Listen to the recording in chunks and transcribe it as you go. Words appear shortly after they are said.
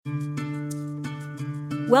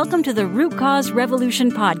Welcome to the Root Cause Revolution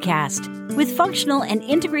podcast with functional and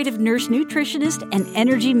integrative nurse nutritionist and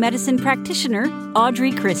energy medicine practitioner,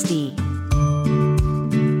 Audrey Christie.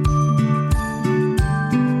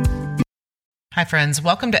 Hi, friends.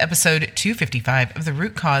 Welcome to episode 255 of the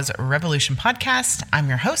Root Cause Revolution podcast. I'm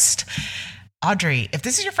your host, Audrey. If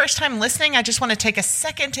this is your first time listening, I just want to take a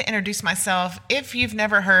second to introduce myself. If you've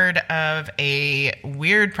never heard of a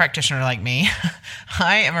weird practitioner like me,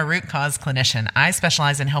 I am a root cause clinician. I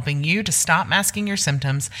specialize in helping you to stop masking your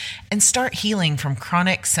symptoms and start healing from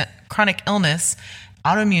chronic illness,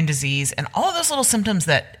 autoimmune disease, and all of those little symptoms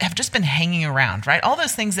that have just been hanging around, right? All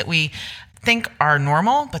those things that we think are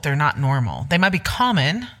normal, but they're not normal. They might be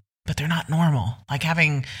common, but they're not normal. Like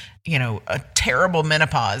having, a terrible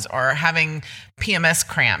menopause, or having PMS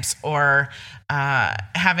cramps, or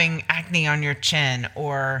having acne on your chin,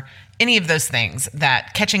 or any of those things,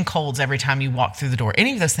 that catching colds every time you walk through the door,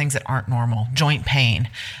 any of those things that aren't normal, joint pain,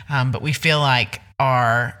 but we feel like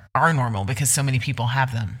are normal because so many people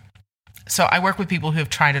have them. So I work with people who have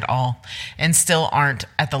tried it all and still aren't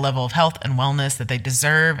at the level of health and wellness that they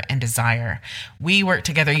deserve and desire. We work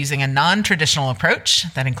together using a non-traditional approach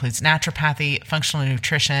that includes naturopathy, functional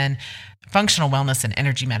nutrition, functional wellness, and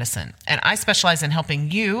energy medicine. And I specialize in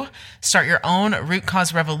helping you start your own root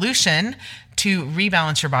cause revolution to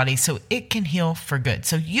rebalance your body so it can heal for good,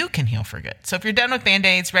 so you can heal for good. So if you're done with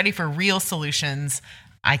Band-Aids, ready for real solutions,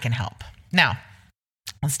 I can help. Now,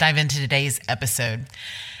 let's dive into today's episode.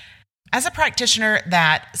 As a practitioner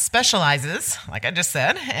that specializes, like I just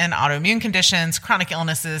said, in autoimmune conditions, chronic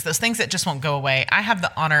illnesses, those things that just won't go away, I have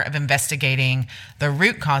the honor of investigating the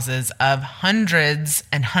root causes of hundreds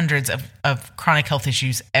and hundreds of chronic health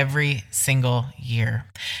issues every single year.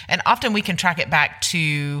 And often we can track it back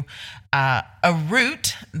to a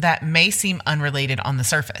root that may seem unrelated on the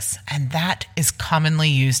surface, and that is commonly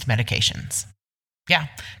used medications. Yeah,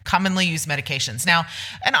 commonly used medications. Now,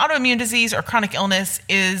 an autoimmune disease or chronic illness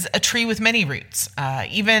is a tree with many roots.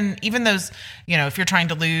 Even those, if you're trying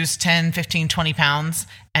to lose 10, 15, 20 pounds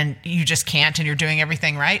and you just can't and you're doing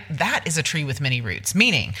everything right, that is a tree with many roots,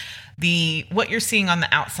 meaning what you're seeing on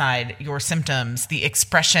the outside, your symptoms, the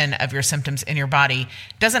expression of your symptoms in your body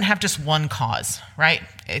doesn't have just one cause, right?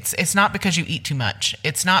 It's not because you eat too much.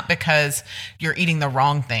 It's not because you're eating the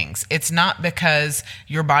wrong things. It's not because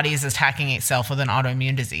your body is attacking itself with an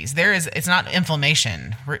autoimmune disease. It's not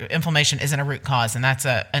inflammation. Inflammation isn't a root cause. And that's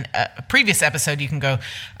a previous episode you can go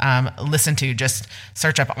listen to. Just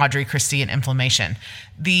search up Audrey Christie and inflammation.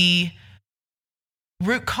 The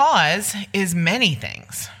root cause is many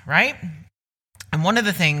things, right? And one of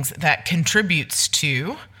the things that contributes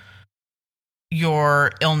to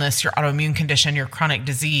your illness, your autoimmune condition, your chronic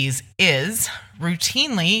disease is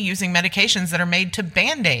routinely using medications that are made to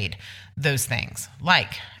Band-Aid those things,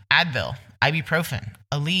 like Advil, ibuprofen,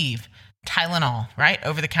 Aleve, Tylenol, right?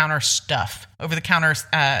 Over-the-counter stuff, over-the-counter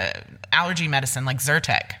allergy medicine like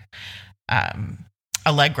Zyrtec,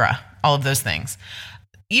 Allegra, all of those things.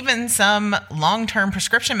 Even some long-term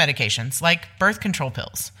prescription medications like birth control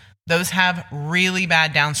pills. Those have really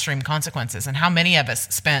bad downstream consequences. And how many of us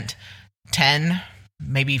spent 10,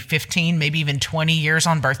 maybe 15, maybe even 20 years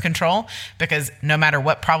on birth control? Because no matter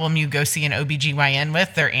what problem you go see an OBGYN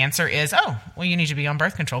with, their answer is, you need to be on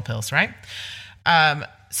birth control pills, right?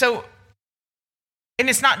 And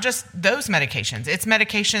it's not just those medications. It's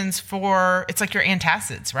medications it's like your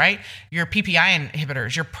antacids, right? Your PPI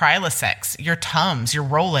inhibitors, your Prilosec, your Tums, your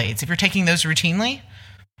Rolaids. If you're taking those routinely,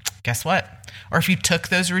 guess what? Or if you took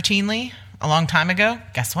those routinely a long time ago,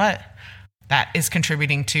 guess what? That is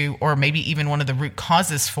contributing to, or maybe even one of the root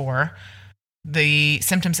causes for, the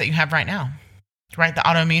symptoms that you have right now, right? The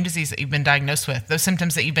autoimmune disease that you've been diagnosed with, those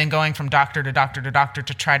symptoms that you've been going from doctor to doctor to doctor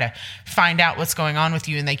to try to find out what's going on with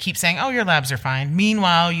you. And they keep saying, your labs are fine.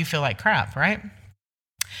 Meanwhile, you feel like crap, right?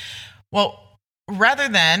 Well, rather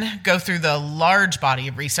than go through the large body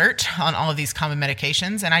of research on all of these common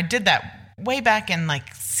medications, and I did that way back in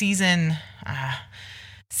like season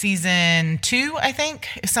 2, I think,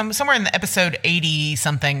 somewhere in the episode 80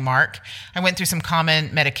 something mark, I went through some common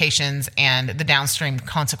medications and the downstream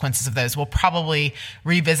consequences of those. We'll probably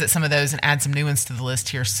revisit some of those and add some new ones to the list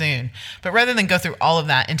here soon. But rather than go through all of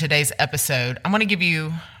that in today's episode, I'm going to give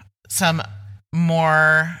you some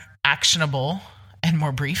more actionable and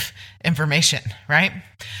more brief information, right?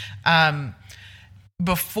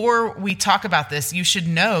 Before we talk about this, you should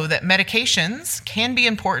know that medications can be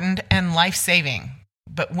important and life-saving.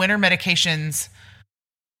 But when are medications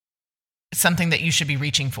something that you should be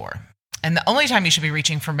reaching for? And the only time you should be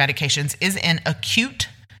reaching for medications is in acute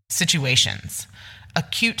situations.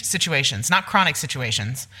 Acute situations, not chronic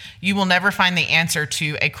situations. You will never find the answer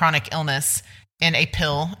to a chronic illness in a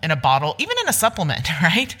pill, in a bottle, even in a supplement,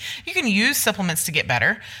 right? You can use supplements to get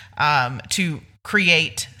better, to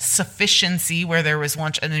create sufficiency where there was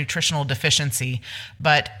once a nutritional deficiency,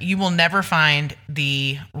 but you will never find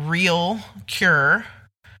the real cure,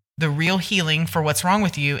 the real healing for what's wrong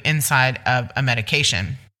with you inside of a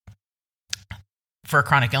medication for a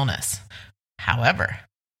chronic illness. However,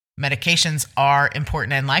 medications are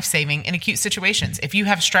important and life-saving in acute situations. If you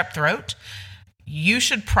have strep throat, you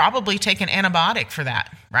should probably take an antibiotic for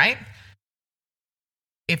that, right?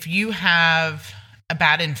 If you have a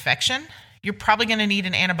bad infection, you're probably going to need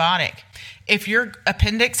an antibiotic. If your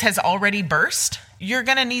appendix has already burst, you're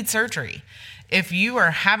going to need surgery. If you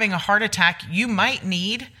are having a heart attack, you might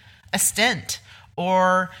need a stent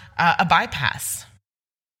or a bypass.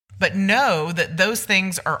 But know that those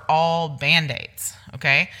things are all Band-Aids,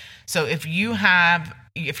 okay? So if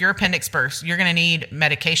your appendix bursts, you're going to need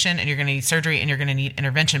medication and you're going to need surgery and you're going to need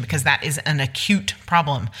intervention because that is an acute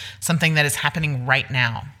problem, something that is happening right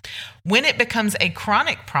now. When it becomes a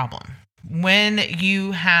chronic problem, when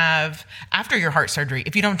you have, after your heart surgery,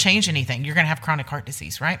 if you don't change anything, you're going to have chronic heart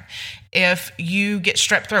disease, right? If you get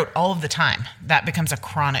strep throat all of the time, that becomes a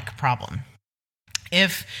chronic problem.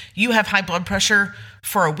 If you have high blood pressure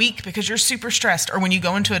for a week because you're super stressed, or when you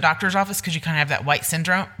go into a doctor's office because you kind of have that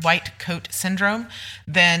white coat syndrome,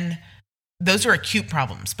 then those are acute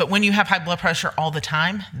problems. But when you have high blood pressure all the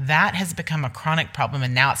time, that has become a chronic problem,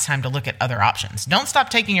 and now it's time to look at other options. Don't stop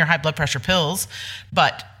taking your high blood pressure pills,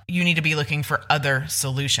 but you need to be looking for other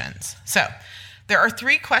solutions. So there are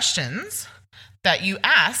 3 questions that you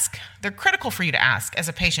ask. They're critical for you to ask as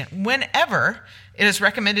a patient whenever it is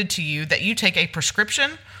recommended to you that you take a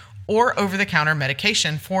prescription or over-the-counter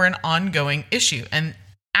medication for an ongoing issue. And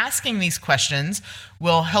asking these questions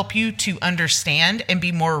will help you to understand and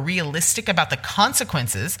be more realistic about the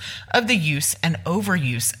consequences of the use and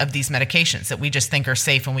overuse of these medications that we just think are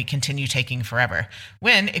safe and we continue taking forever.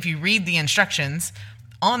 When, if you read the instructions,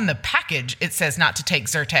 on the package, it says not to take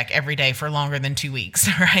Zyrtec every day for longer than 2 weeks,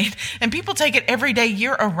 right? And people take it every day,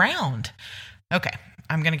 year around. Okay,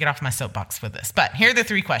 I'm going to get off my soapbox with this. But here are the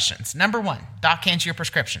 3 questions. Number 1, doc hands you a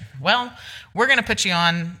prescription. Well, we're going to put you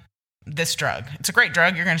on this drug. It's a great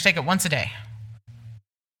drug. You're going to take it once a day.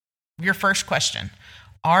 Your first question,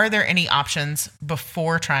 are there any options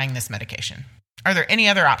before trying this medication? Are there any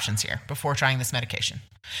other options here before trying this medication?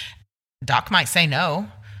 Doc might say no.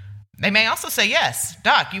 They may also say, yes,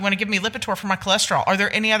 doc, you want to give me Lipitor for my cholesterol? Are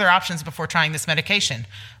there any other options before trying this medication?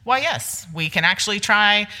 Why, yes, we can actually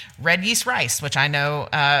try red yeast rice, which I know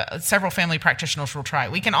several family practitioners will try.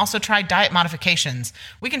 We can also try diet modifications.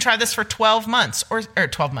 We can try this for 12 months or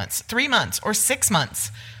 12 months, 3 months or 6 months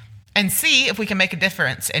and see if we can make a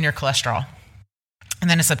difference in your cholesterol. And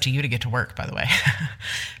then it's up to you to get to work, by the way.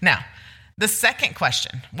 Now, the second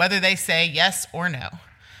question, whether they say yes or no.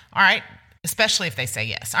 All right. Especially if they say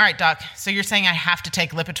yes. All right, doc, so you're saying I have to take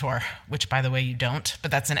Lipitor, which, by the way, you don't, but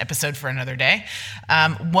that's an episode for another day.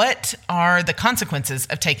 What are the consequences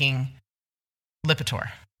of taking Lipitor?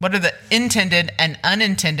 What are the intended and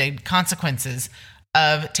unintended consequences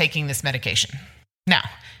of taking this medication? Now,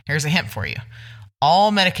 here's a hint for you.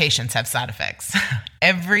 All medications have side effects.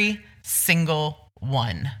 Every single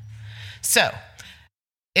one. So,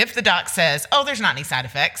 if the doc says, oh, there's not any side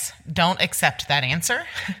effects, don't accept that answer.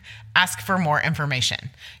 Ask for more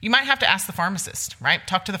information. You might have to ask the pharmacist, right?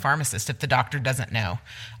 Talk to the pharmacist if the doctor doesn't know.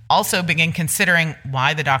 Also begin considering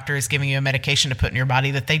why the doctor is giving you a medication to put in your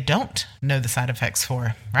body that they don't know the side effects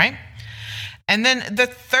for, right? And then the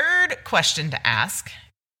third question to ask,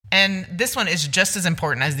 and this one is just as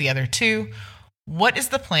important as the other 2, what is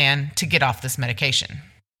the plan to get off this medication?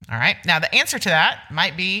 All right. Now, the answer to that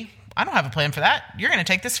might be, I don't have a plan for that. You're going to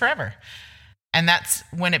take this forever. And that's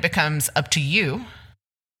when it becomes up to you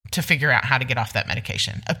to figure out how to get off that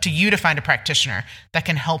medication, up to you to find a practitioner that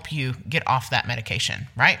can help you get off that medication,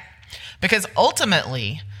 right? Because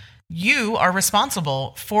ultimately, you are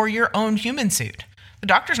responsible for your own human suit. The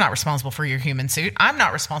doctor's not responsible for your human suit. I'm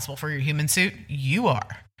not responsible for your human suit. You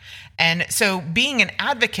are. And so being an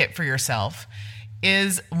advocate for yourself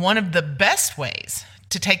is one of the best ways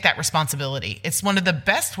to take that responsibility. It's one of the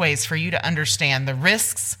best ways for you to understand the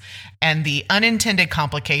risks and the unintended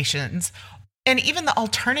complications and even the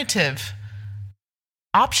alternative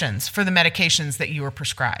options for the medications that you are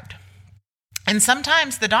prescribed. And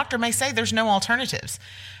sometimes the doctor may say there's no alternatives.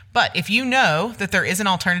 But if you know that there is an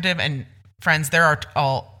alternative, and friends, there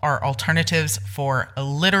are alternatives for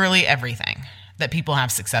literally everything that people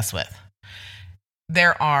have success with.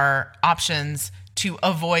 There are options to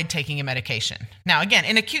avoid taking a medication. Now, again,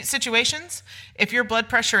 in acute situations, if your blood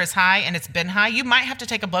pressure is high and it's been high, you might have to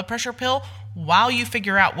take a blood pressure pill while you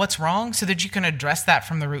figure out what's wrong so that you can address that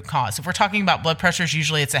from the root cause. If we're talking about blood pressures,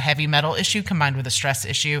 usually it's a heavy metal issue combined with a stress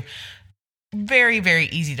issue. Very, very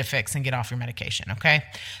easy to fix and get off your medication, okay?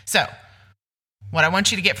 So what I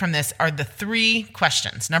want you to get from this are the 3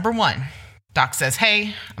 questions. Number 1, doc says,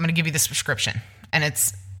 hey, I'm going to give you this prescription. And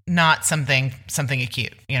it's not something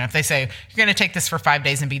acute. If they say, you're going to take this for 5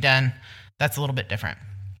 days and be done, that's a little bit different.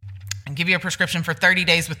 And give you a prescription for 30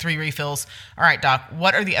 days with 3 refills. All right, doc,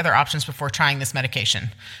 what are the other options before trying this medication?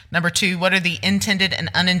 Number 2, what are the intended and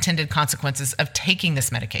unintended consequences of taking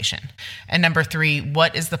this medication? And number 3,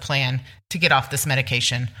 what is the plan to get off this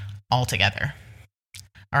medication altogether?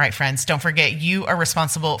 All right, friends, don't forget you are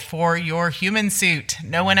responsible for your human suit,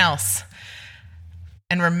 no one else.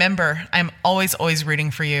 And remember, I'm always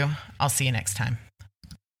rooting for you. I'll see you next time.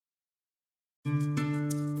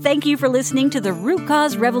 Thank you for listening to the Root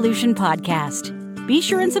Cause Revolution podcast. Be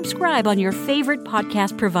sure and subscribe on your favorite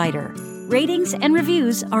podcast provider. Ratings and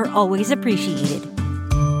reviews are always appreciated.